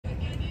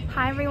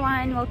Hi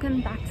everyone,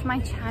 welcome back to my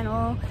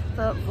channel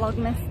for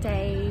Vlogmas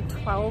Day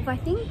 12, I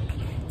think.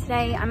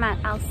 Today I'm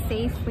at Al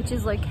Seef, which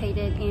is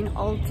located in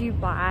Old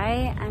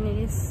Dubai, and it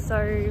is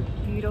so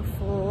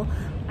beautiful.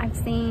 I've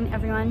seen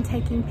everyone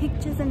taking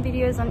pictures and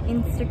videos on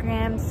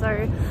Instagram,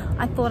 so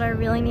I thought I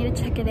really need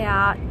to check it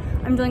out.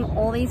 I'm doing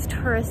all these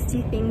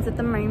touristy things at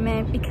the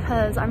moment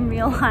because I'm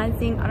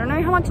realizing I don't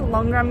know how much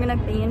longer I'm gonna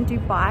be in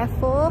Dubai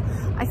for.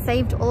 I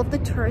saved all of the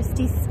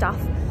touristy stuff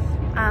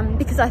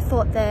because I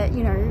thought that,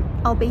 you know,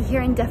 I'll be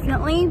here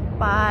indefinitely,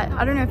 but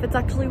I don't know if it's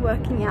actually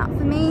working out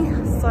for me.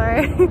 So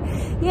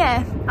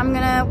yeah, I'm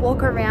gonna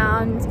walk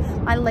around.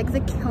 My legs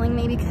are killing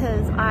me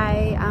because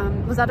I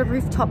was at a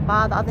rooftop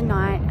bar the other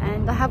night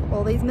and I have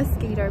all these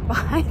mosquito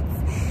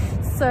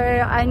bites. So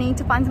I need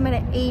to find somewhere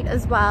to eat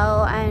as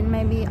well, and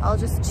maybe I'll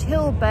just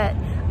chill. But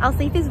Al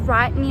Seef is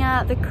right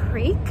near the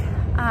creek,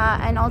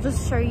 and I'll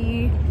just show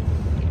you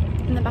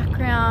in the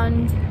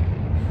background.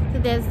 So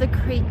there's the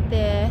creek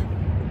there,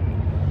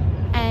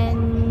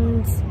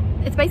 and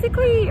it's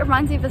basically, it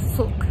reminds me of a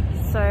souk.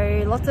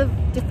 So lots of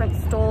different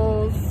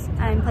stalls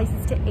and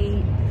places to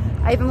eat.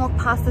 I even walked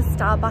past the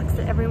Starbucks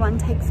that everyone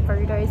takes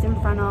photos in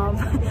front of.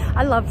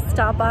 I love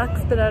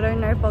Starbucks, but I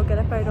don't know if I'll get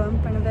a photo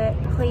in front of it.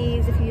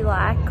 Please, if you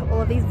like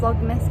all of these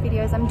Vlogmas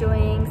videos I'm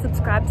doing,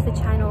 subscribe to the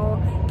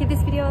channel, give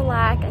this video a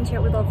like and share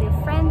it with all of your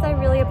friends. I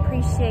really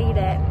appreciate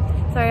it.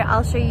 So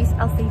I'll show you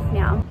Al Seef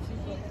now.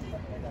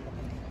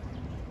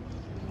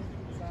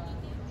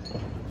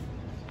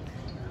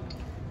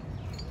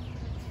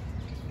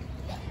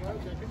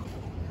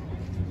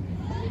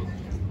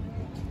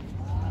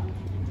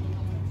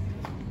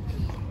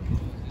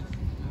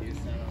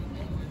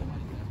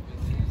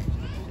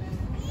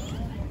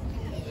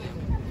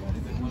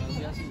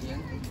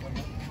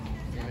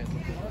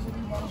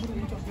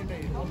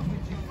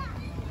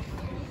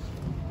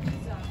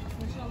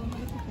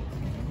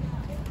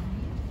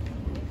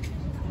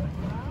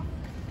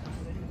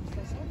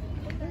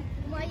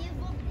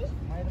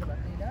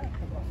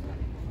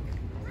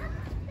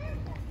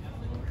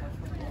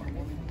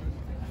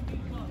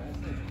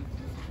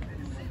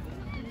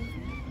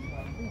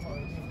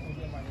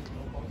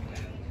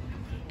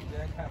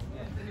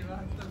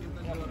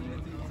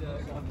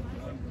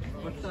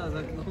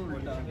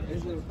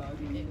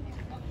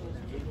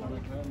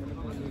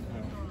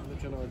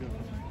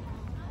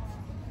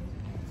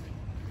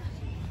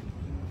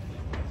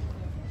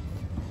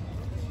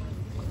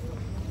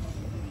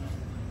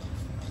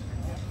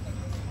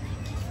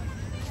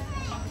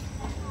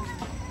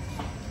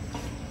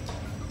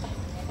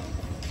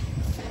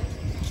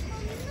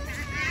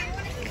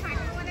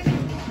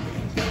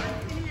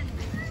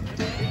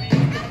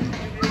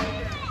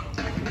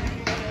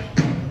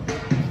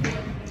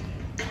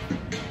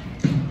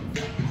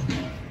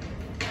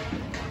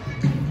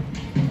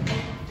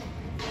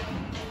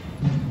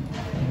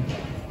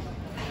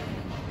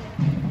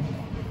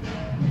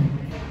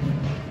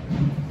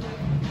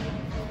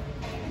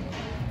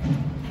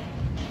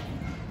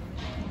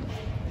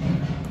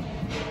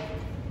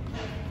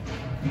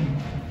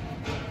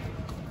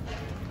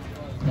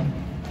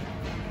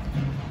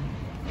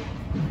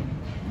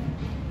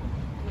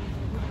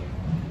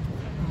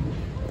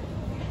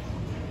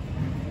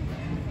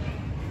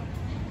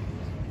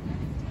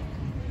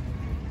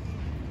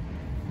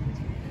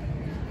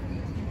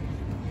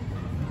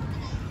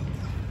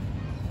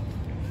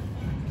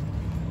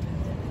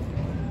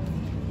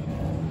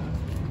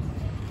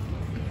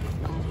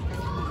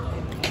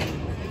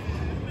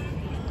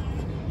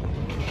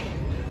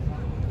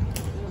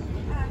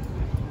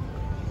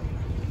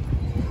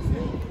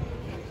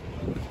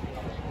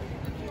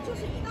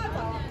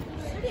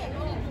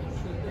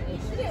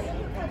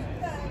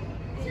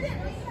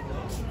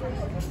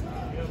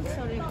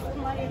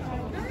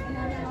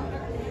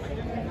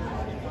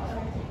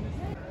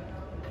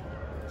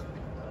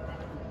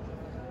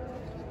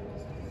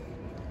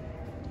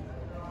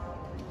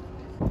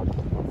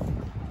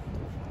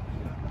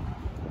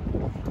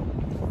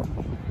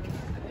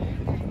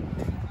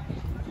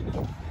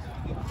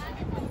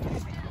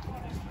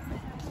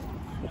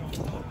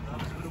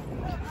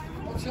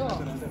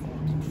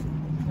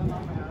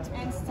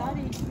 And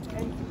study.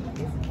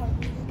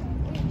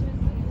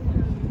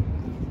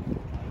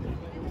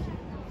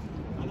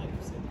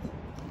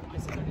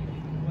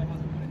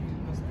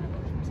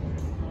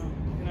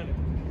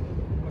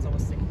 I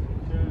was sick.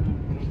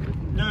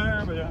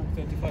 No, but yeah.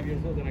 35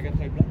 years old and I got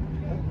high blood.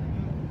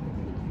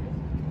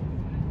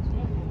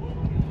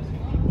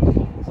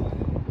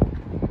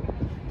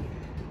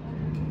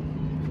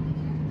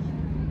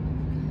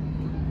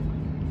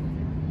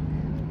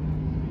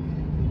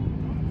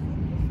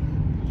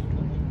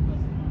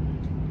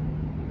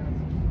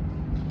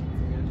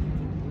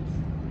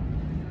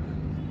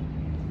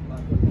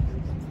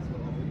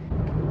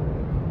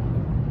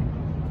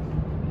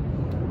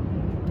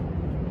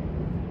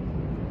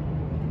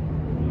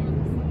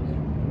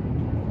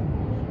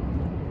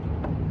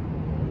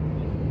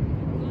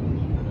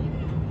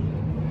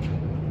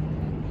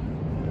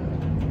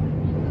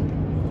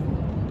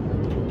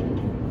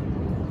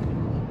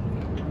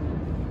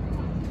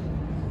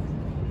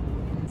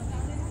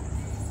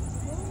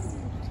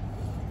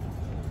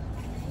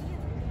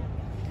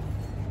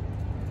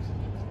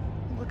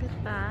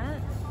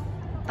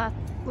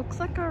 Looks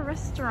like a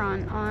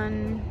restaurant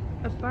on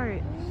a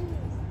boat.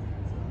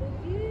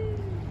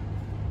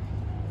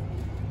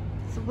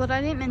 So what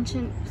I didn't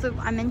mention, so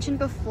I mentioned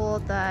before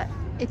that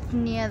it's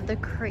near the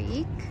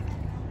creek,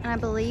 and I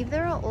believe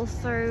there are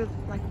also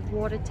like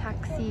water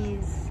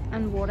taxis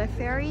and water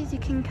ferries you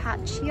can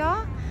catch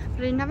here, but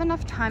I didn't have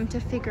enough time to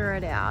figure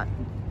it out.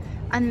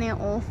 And they're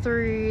all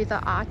through the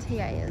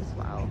RTA as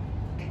well.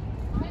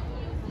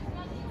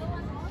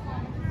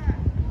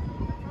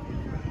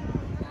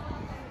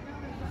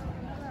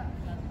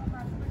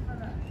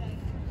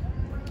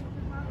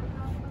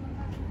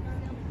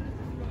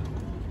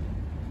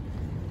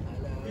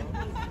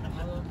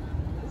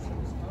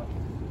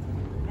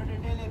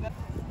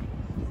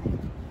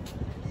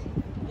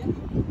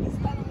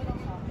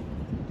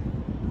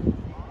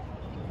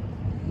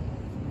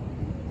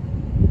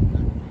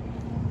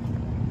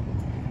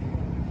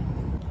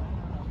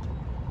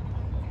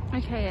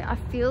 Okay, I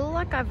feel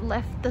like I've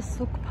left the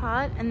souk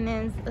part and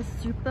there's a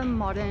super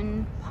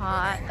modern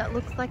part that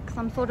looks like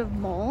some sort of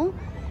mall.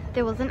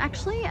 There wasn't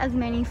actually as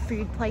many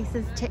food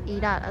places to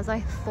eat at as I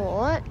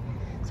thought,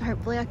 so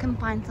hopefully I can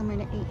find somewhere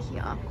to eat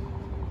here.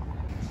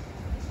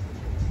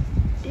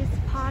 This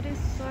part is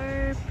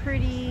so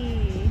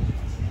pretty.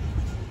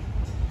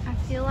 I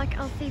feel like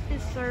Al Seef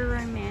is so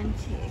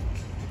romantic.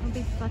 It'll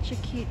be such a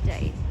cute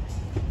date.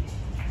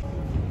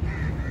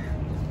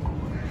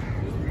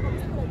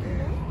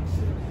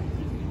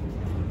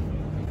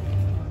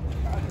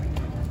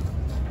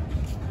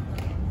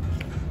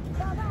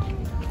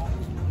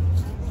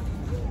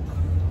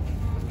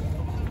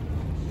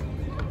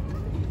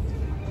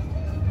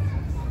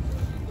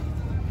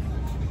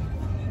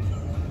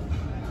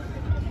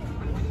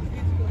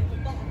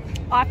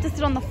 I have to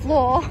sit on the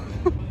floor.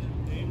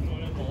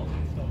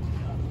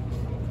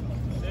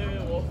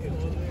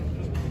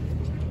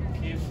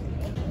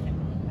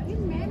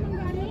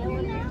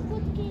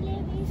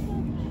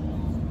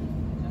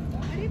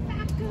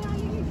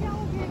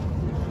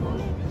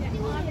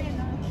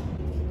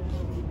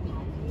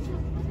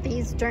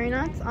 These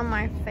donuts are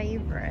my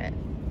favorite.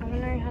 I don't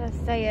know how to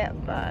say it,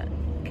 but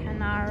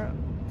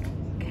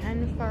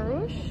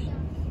canfarouche.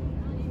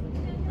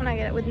 And I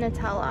get it with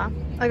Nutella.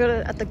 I got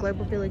it at the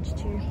Global Village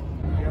too.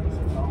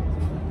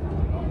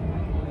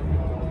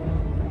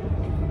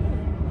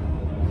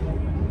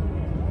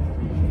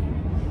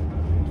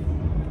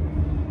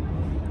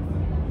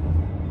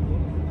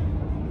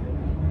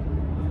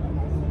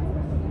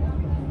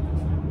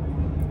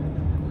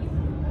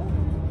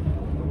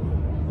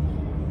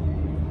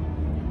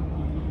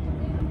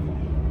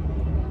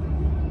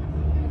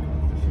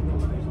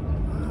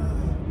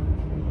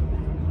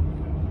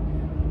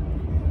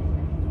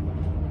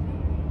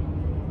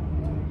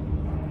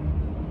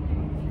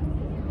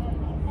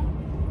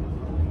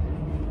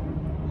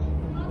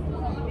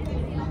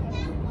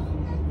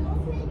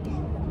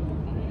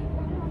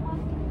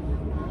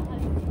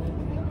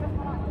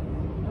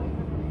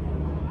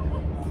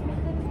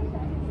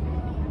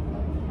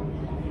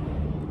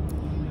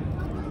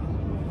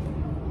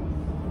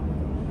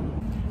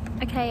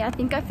 Okay, I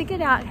think I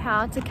figured out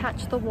how to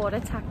catch the water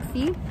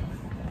taxi.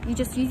 You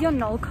just use your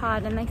Noel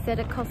card, and they said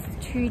it costs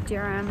 2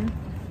 dirham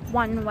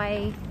one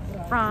way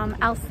from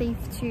Al Seef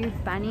to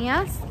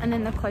Banias, and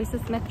then the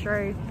closest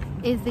metro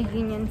is the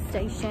Union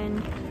Station,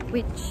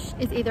 which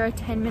is either a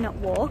 10-minute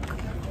walk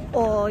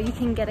or you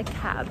can get a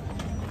cab.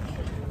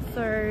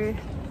 So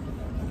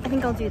I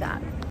think I'll do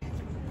that.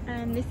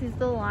 And this is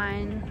the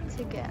line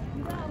to get.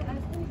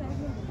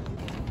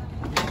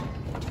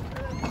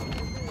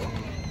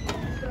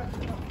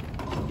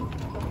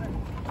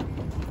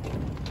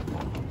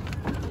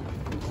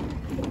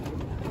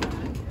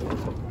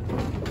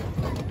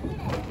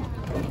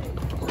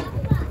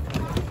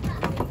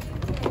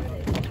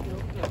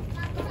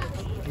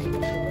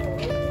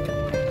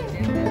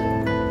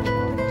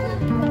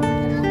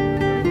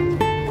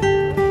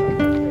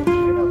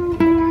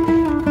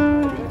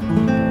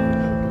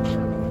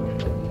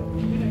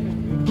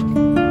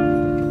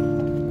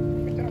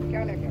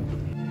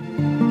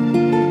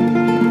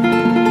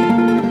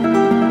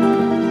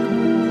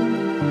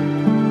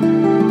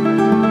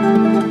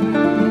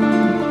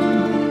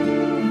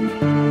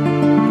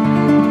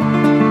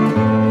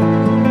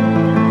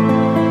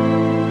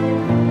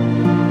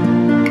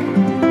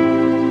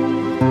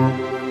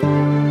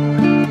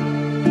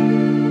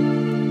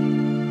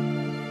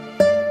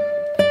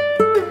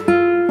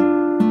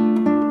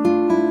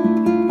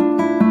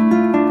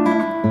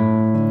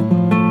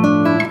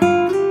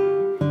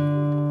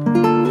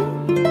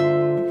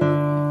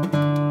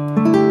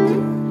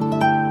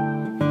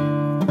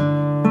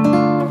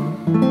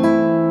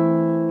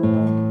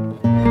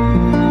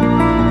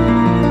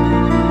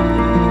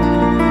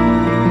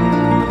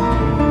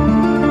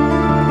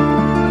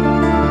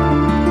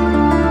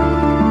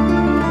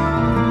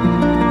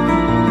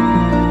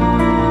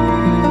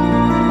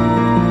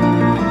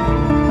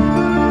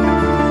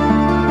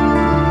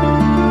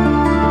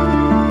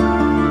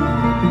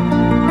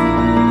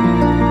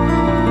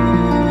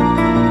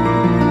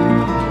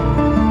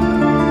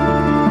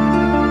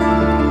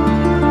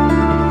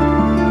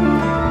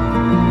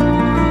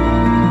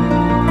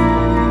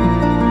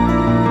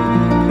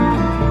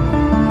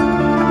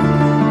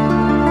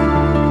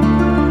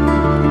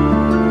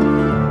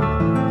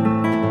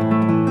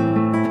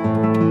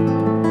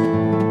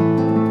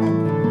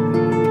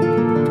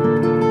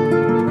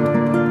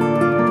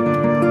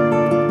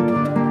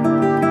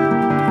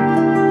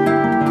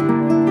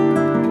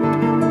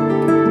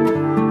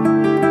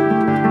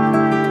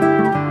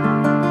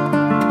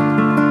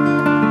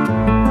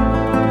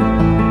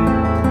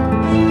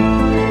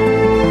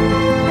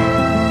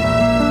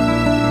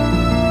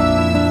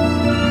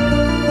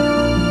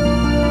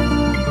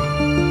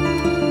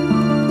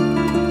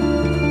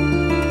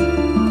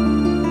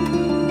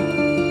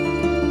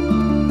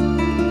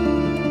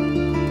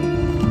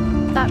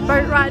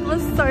 boat ride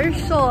was so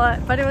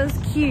short, but it was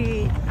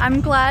cute.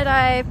 I'm glad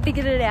I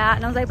figured it out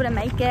and I was able to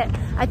make it.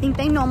 I think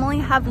they normally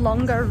have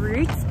longer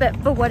routes, but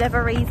for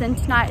whatever reason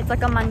tonight it's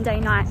like a Monday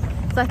night,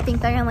 so I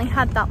think they only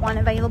had that one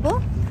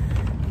available.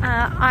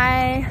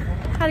 I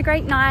had a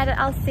great night at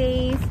Al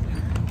Seef.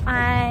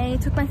 I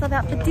took myself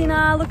out for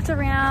dinner, looked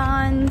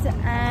around,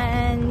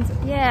 and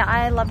yeah,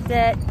 I loved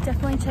it.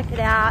 Definitely check it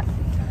out.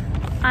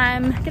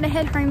 I'm gonna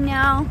head home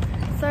now,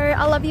 so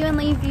I love you and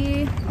leave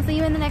you. I'll see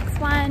you in the next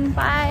one.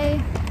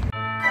 Bye.